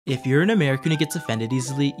If you're an American who gets offended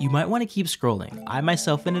easily, you might want to keep scrolling. I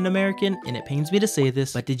myself am an American, and it pains me to say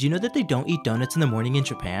this, but did you know that they don't eat donuts in the morning in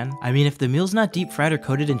Japan? I mean, if the meal's not deep fried or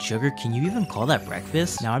coated in sugar, can you even call that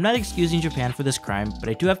breakfast? Now, I'm not excusing Japan for this crime, but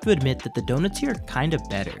I do have to admit that the donuts here are kinda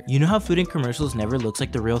better. You know how food in commercials never looks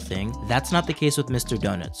like the real thing? That's not the case with Mr.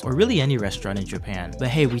 Donuts, or really any restaurant in Japan. But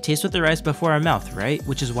hey, we taste with our eyes before our mouth, right?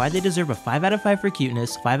 Which is why they deserve a 5 out of 5 for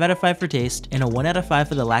cuteness, 5 out of 5 for taste, and a 1 out of 5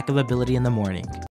 for the lack of ability in the morning.